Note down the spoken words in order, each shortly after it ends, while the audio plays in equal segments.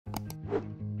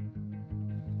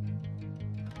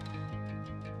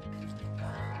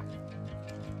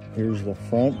Here's the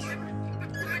front.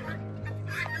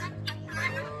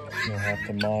 You'll have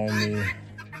to mind the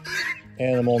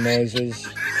animal noises.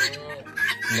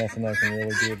 Nothing I can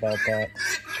really do about that.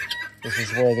 This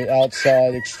is where the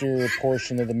outside exterior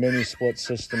portion of the mini split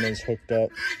system is hooked up.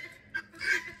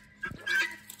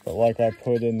 But like I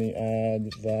put in the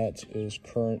ad, that is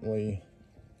currently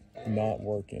not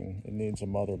working. It needs a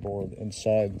motherboard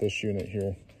inside this unit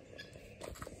here.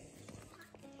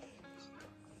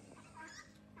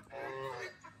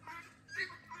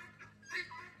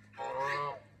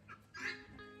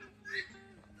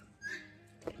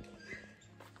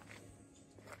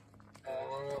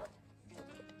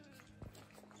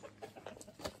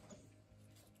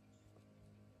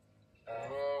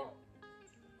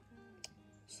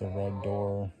 It's the red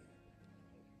door,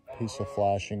 piece of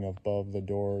flashing above the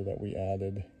door that we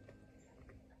added.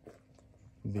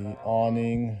 The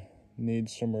awning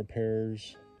needs some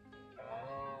repairs.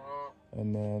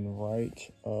 And then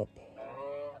right up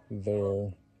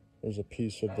there's a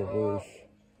piece of the roof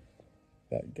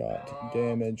that got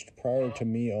damaged prior to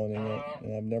me owning it,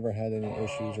 and I've never had any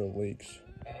issues or leaks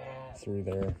through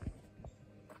there.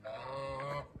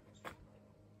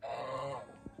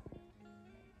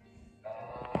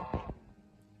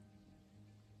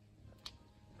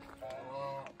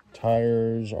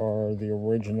 Tires are the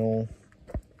original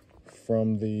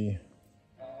from the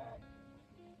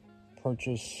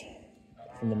purchase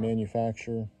from the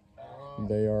manufacturer.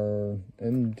 They are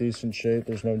in decent shape.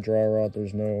 There's no dry rot.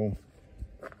 There's no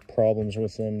problems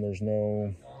with them. There's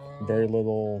very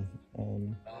little,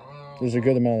 there's a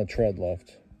good amount of tread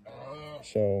left.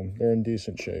 So they're in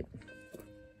decent shape.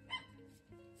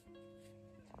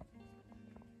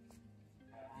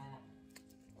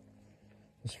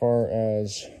 As far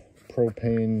as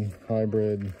propane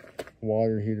hybrid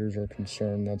water heaters are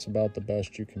concerned, that's about the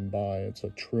best you can buy. It's a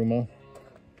Truma.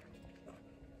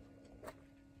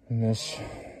 And this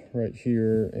right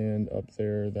here and up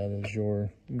there, that is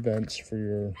your vents for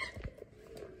your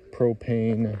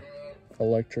propane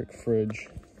electric fridge.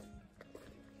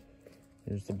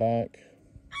 Here's the back.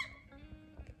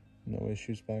 No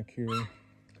issues back here. You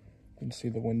can see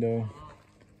the window.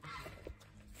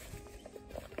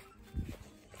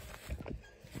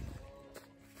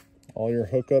 All your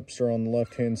hookups are on the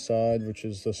left-hand side, which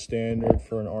is the standard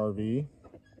for an RV.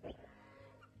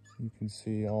 You can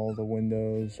see all the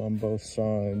windows on both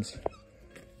sides.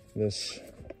 This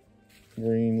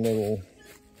green little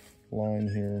line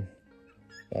here,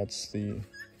 that's the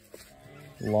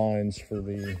lines for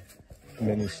the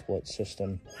mini split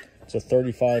system. It's a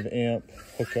 35 amp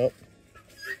hookup.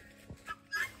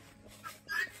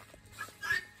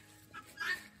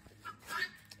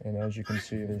 And as you can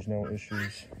see, there's no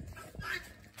issues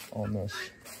on this.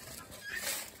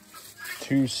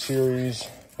 2 series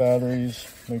batteries,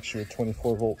 makes you a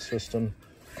 24-volt system.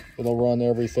 It'll run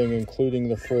everything, including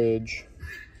the fridge,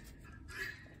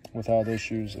 without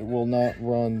issues. It will not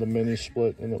run the mini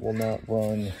split, and it will not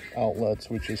run outlets,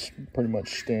 which is pretty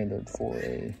much standard for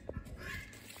a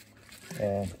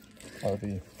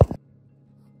RV.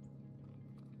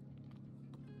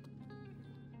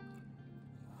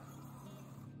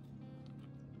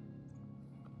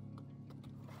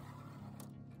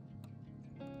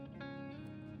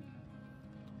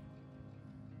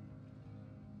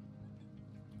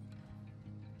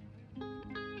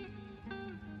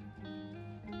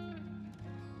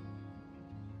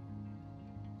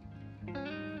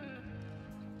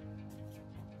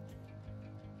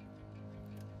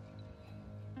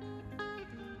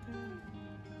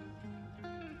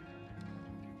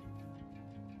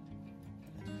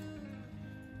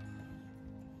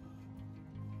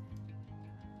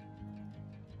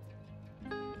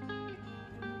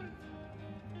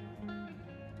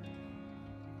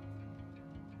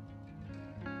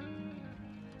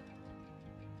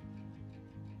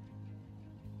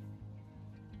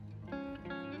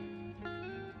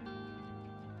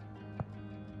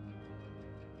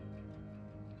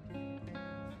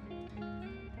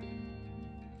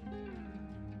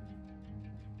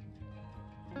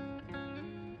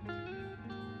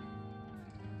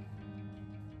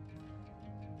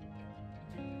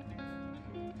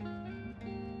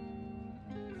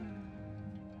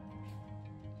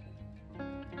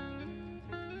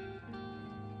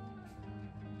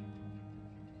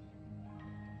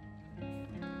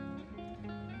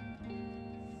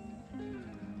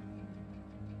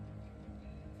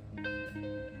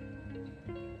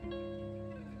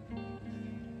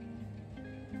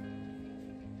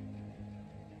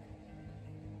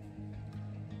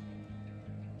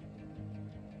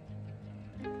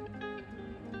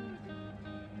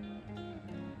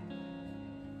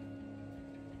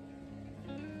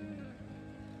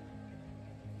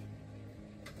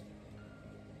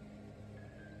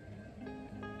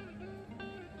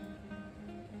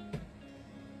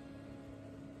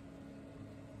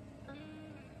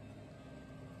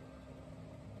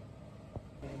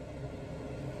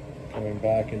 Going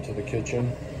back into the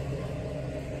kitchen,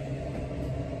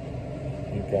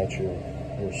 you've got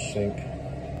your sink,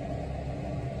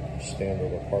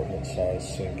 standard apartment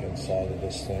size sink inside of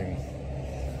this thing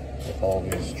with all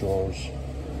these drawers.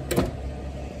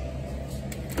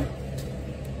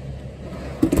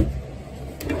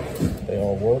 They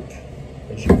all work,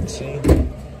 as you can see.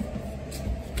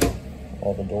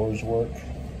 All the doors work.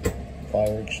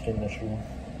 Fire extinguisher.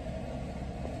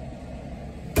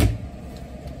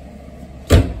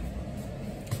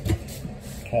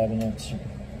 Cabinets,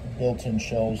 built-in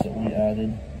shelves that we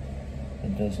added.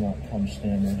 It does not come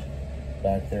standard.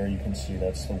 Back there you can see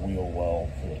that's the wheel well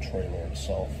for the trailer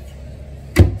itself.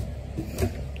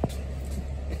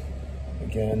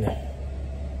 Again,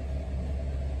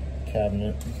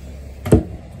 cabinet.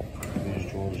 These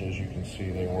drawers, as you can see,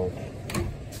 they work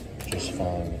just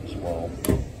fine as well.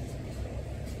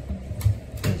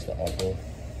 Here's the upper.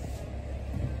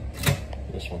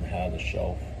 This one had a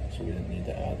shelf, so we didn't need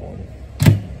to add one.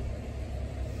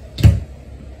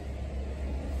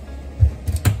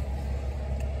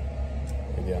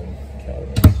 Again,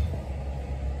 cabinets.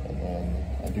 And then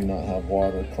I do not have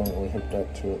water currently hooked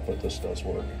up to it, but this does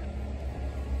work.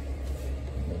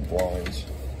 And then blinds.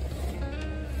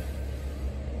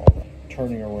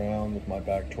 Turning around with my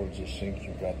back towards the sink,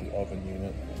 you've got the oven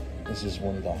unit. This is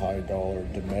one of the high dollar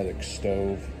Dometic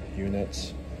stove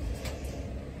units.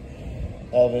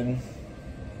 Oven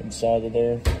inside of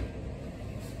there.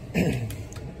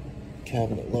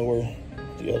 Cabinet lower,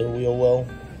 the other wheel well.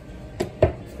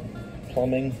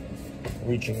 Plumbing,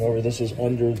 reaching over. This is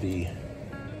under the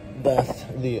bath,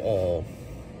 the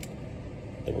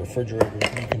refrigerator.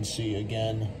 You can see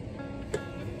again,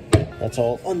 that's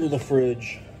all under the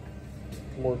fridge.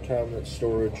 More cabinet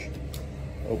storage.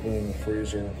 Opening the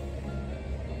freezer.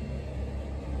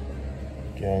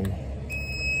 Again,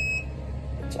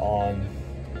 it's on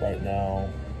right now,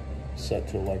 set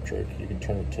to electric. You can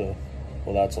turn it to,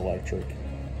 well, that's electric.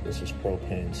 This is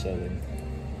propane setting,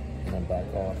 and then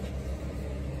back off.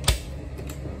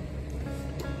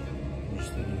 Here's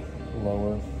the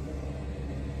lower.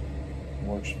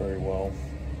 Works very well.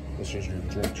 This is your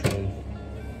drip tray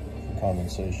for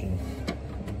condensation,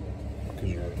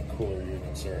 because your cooler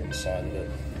units are inside of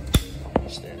it,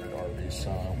 standard RV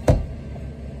style.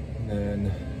 And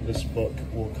then this book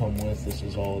will come with. This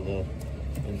is all the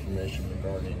information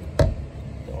regarding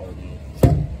the RV.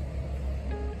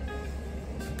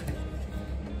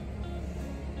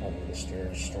 Under the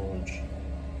stairs storage.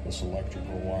 This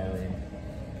electrical wiring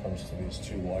comes to these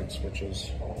two light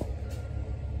switches.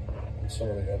 And some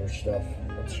of the other stuff.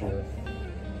 That's your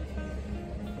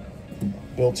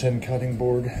built-in cutting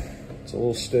board. It's a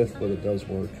little stiff, but it does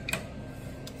work.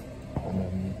 And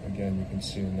then again, you can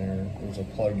see in there, there's a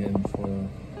plug-in for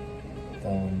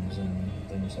phones and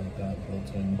things like that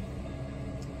built in.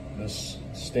 This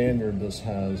standard, this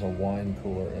has a wine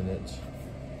cooler in it,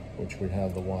 which we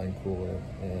have the wine cooler,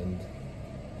 and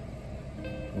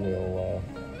will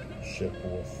ship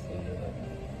with the unit.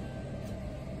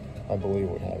 I believe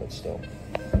we have it still.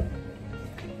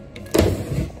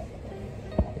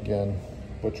 Again,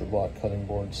 butcher block cutting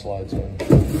board slides in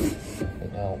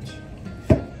and out.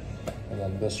 And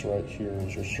then this right here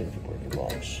is your circuit breaker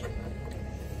box.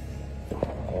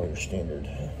 All your standard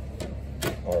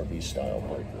RV style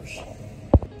breakers.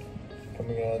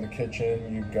 Coming out of the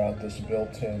kitchen, you've got this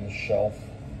built-in shelf.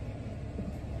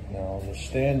 Now the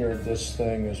standard, this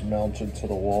thing is mounted to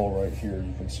the wall right here.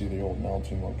 You can see the old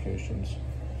mounting locations.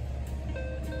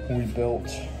 We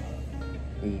built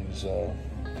these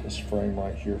this frame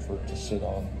right here for it to sit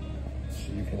on,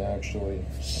 so you can actually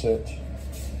sit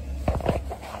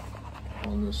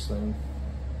on this thing,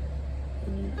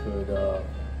 and you could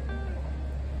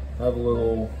have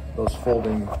those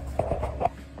folding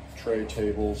tray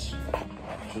tables,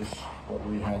 which is what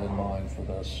we had in mind for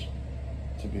this,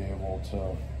 to be able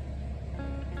to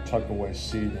tuck away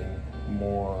seating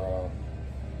more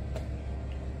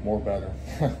better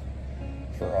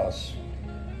for us.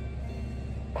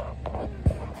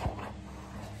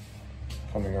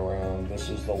 Coming around, this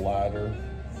is the ladder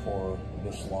for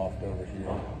this loft over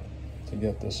here. To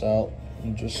get this out,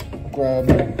 you just grab,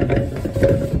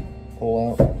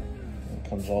 pull out, it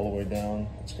comes all the way down.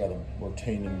 It's got a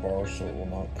retaining bar so it will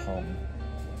not come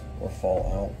or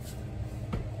fall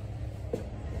out.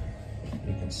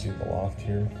 You can see the loft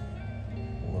here,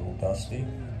 a little dusty.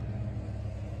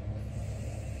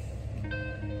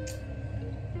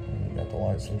 And you got the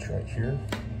light switch right here,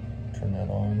 turn that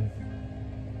on.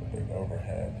 Big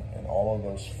overhead, and all of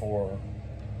those four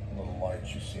little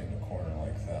lights you see in the corner,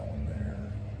 like that one there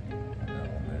and that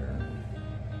one there,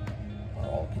 are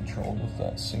all controlled with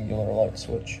that singular light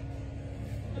switch.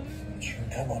 You can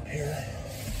come up here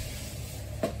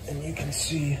and you can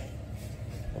see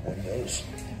the windows.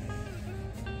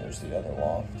 There's the other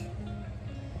loft.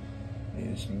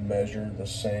 These measure the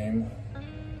same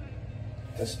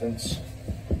distance.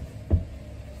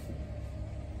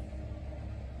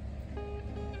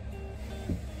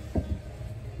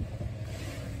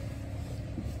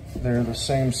 They're the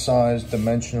same size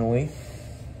dimensionally,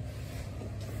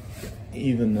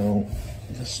 even though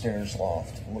the stairs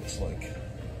loft looks like it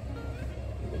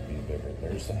would be bigger.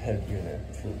 There's the head unit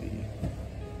for the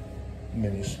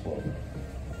mini split.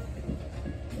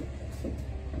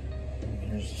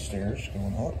 Here's the stairs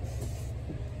going up.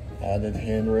 Added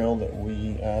handrail that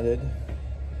we added.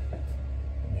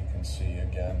 And you can see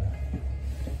again,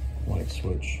 light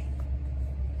switch.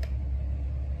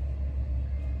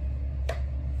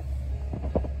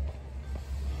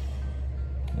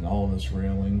 And all of this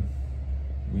railing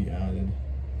we added.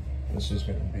 This is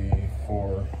going to be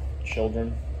for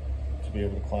children to be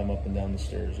able to climb up and down the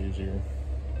stairs easier.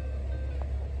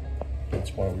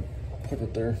 That's why we put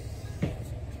it there.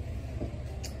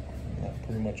 And that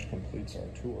pretty much completes our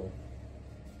tour.